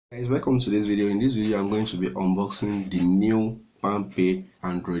Guys, welcome to this video. In this video I'm going to be unboxing the new Palmpay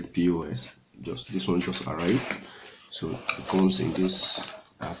Android POS. This one just arrived, so it comes in this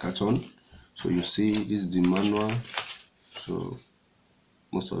carton. So you see this is the manual, so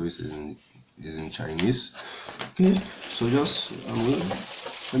most of it is in Chinese. Okay, so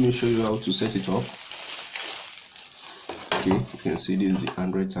let me show you how to set it up. Okay, you can see this is the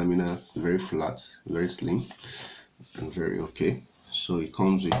Android terminal, very flat, very slim, and very okay. So it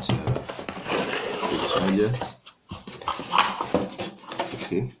comes with a charger.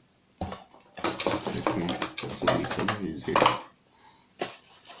 Okay, the charger is here.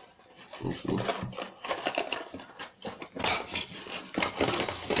 Okay.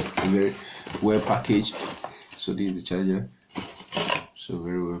 Very well packaged. So this is the charger. So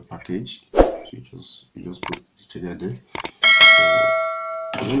very well packaged. So you just put the charger there.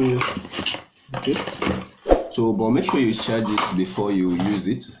 Okay. So, but make sure you charge it before you use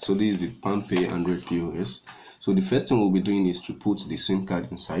it. So this is the Palmpay Android POS. So the first thing we'll be doing is to put the SIM card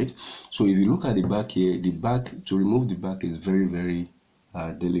inside. So if you look at the back here, to remove the back is very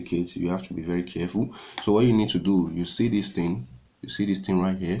delicate. You have to be very careful. So what you need to do, you see this thing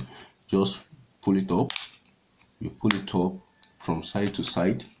right here, just pull it up. You pull it up from side to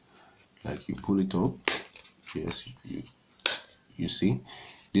side, like you pull it up. Yes, you see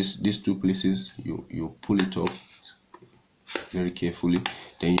these two places, you pull it up very carefully.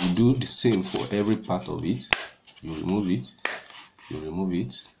 Then you do the same for every part of it. You remove it, remove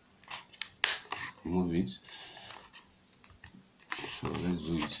it. So let's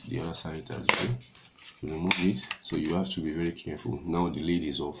do it the other side as well. You remove it, so you have to be very careful. Now the lid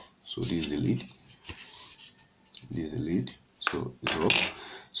is off. So this is the lid, so it's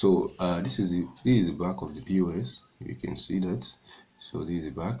off. So this is the back of the POS. You can see that. So this is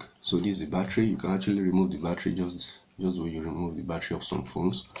the back. So this is the battery. You can actually remove the battery just when you remove the battery of some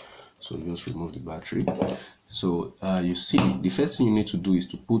phones. So just remove the battery. So you see, the first thing you need to do is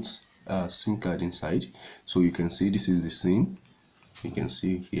to put a SIM card inside. So you can see this is the SIM. You can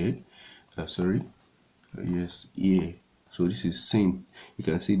see here. Yes, here. So this is SIM. You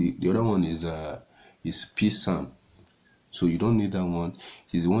can see the other one is PSAM. So you don't need that one.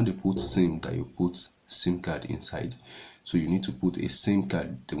 It is the one they put SIM that you put SIM card inside. So you need to put a SIM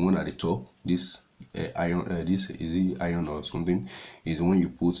card, the one at the top. This this is the iron or something, is the one you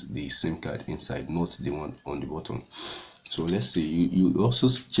put the SIM card inside, not the one on the bottom. So let's say you also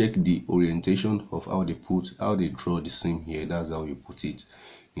check the orientation of how they draw the SIM here. That's how you put it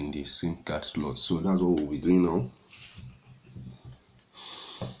in the SIM card slot. So that's what we'll be doing now.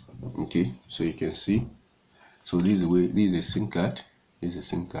 Okay, so you can see. So this is a SIM card. This is a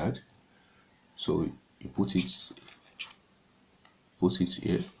SIM card. So you put it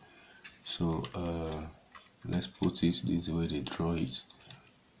here. So let's put it this is the way they draw it.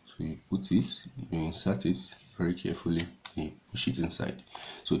 So you put it, you insert it very carefully, you push it inside.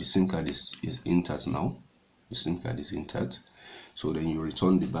 So the SIM card is intact now. The SIM card is intact. So then you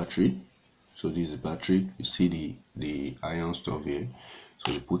return the battery. So this is the battery. You see the iron stuff here.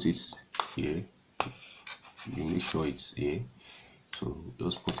 So you put it here. You make sure it's here. So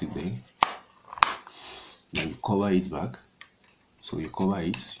just put it there. Then you cover it back. So you cover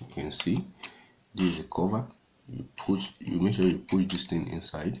it. You can see this is the cover. You make sure you push this thing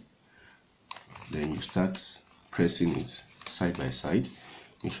inside. Then you start pressing it side by side.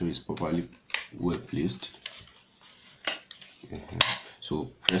 Make sure it's properly well placed.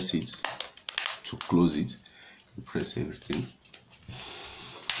 So press it to close it. You press everything.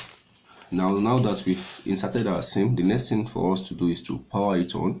 Now that we've inserted our SIM, the next thing for us to do is to power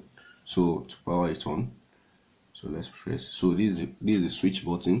it on. So to power it on, so let's press. So this is the switch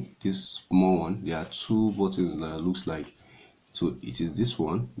button, this small one. There are two buttons that looks like. So it is this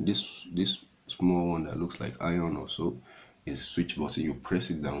one, this small one that looks like iron or so is a switch button. You press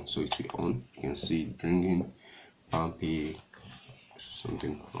it down so it will on. You can see it bringing Palmpay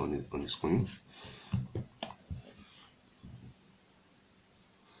something on the screen.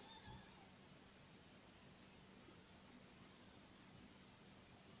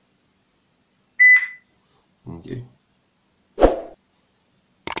 Okay. So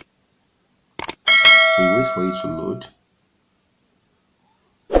you wait for it to load.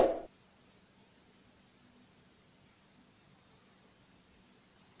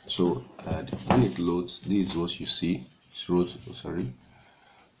 So when it loads, this is what you see. So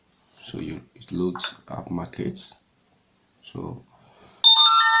it loads app market. So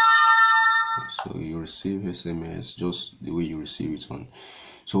you receive SMS just the way you receive it on.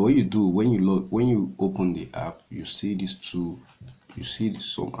 So what you do when you open the app, you see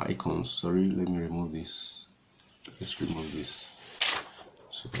some icons. Sorry, let me remove this. Let's remove this.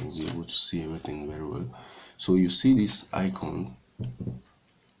 so we'll be able to see everything very well. So you see this icon,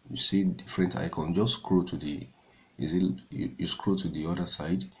 you see different icon. Just scroll to the you scroll to the other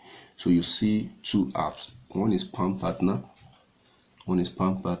side. So you see two apps. One is Palm Partner,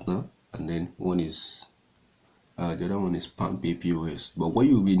 and then one is the other one is Palmpay POS. But what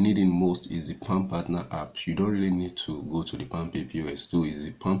you'll be needing most is the Palm Partner app. You don't really need to go to the Palmpay POS. So it's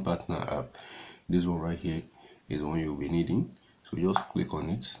the Palm Partner app. This one right here is the one you'll be needing. So just click on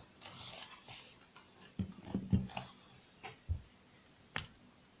it.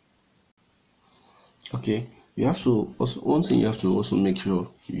 Okay, you have to also, one thing you have to also make sure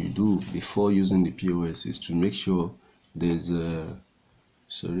you do before using the POS is to make sure there's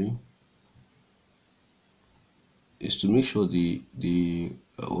is to make sure the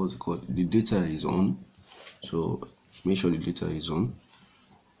what's it called, the data is on. So make sure the data is on.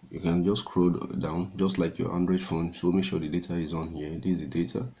 You can just scroll down just like your Android phone. So make sure the data is on here. This is the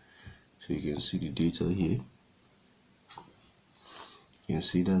data. So you can see the data here. You can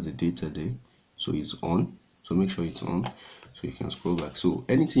see that's the data there. So it's on. So make sure it's on. So you can scroll back. So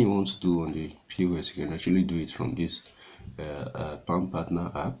anything you want to do on the POS, you can actually do it from this Palm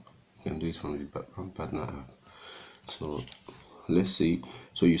Partner app. You can do it from the Palm Partner app. So let's see.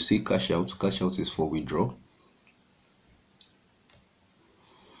 So you see cash out. Cash out is for withdraw.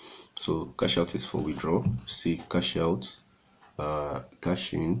 So cash out is for withdraw. See cash out,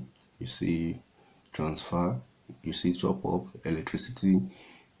 cash in. You see transfer. You see top up, electricity,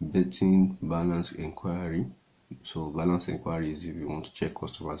 betting, balance inquiry. So balance inquiry is if you want to check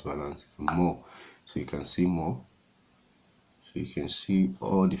customers' balance, and more. So you can see more. So you can see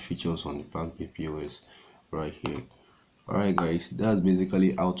all the features on the Palmpay POS right here. Alright guys, that's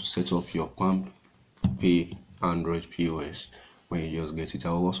basically how to set up your Palmpay Android POS when you just get it. I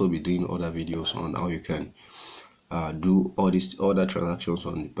will also be doing other videos on how you can do all these other transactions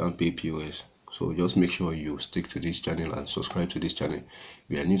on the Palmpay POS. So just make sure you stick to this channel and subscribe to this channel. If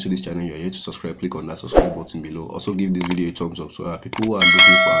you are new to this channel, you are here to subscribe, click on that subscribe button below. Also give this video a thumbs up so that people who are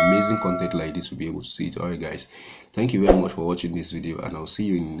looking for amazing content like this will be able to see it. Alright guys, thank you very much for watching this video, and I'll see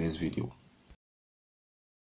you in the next video.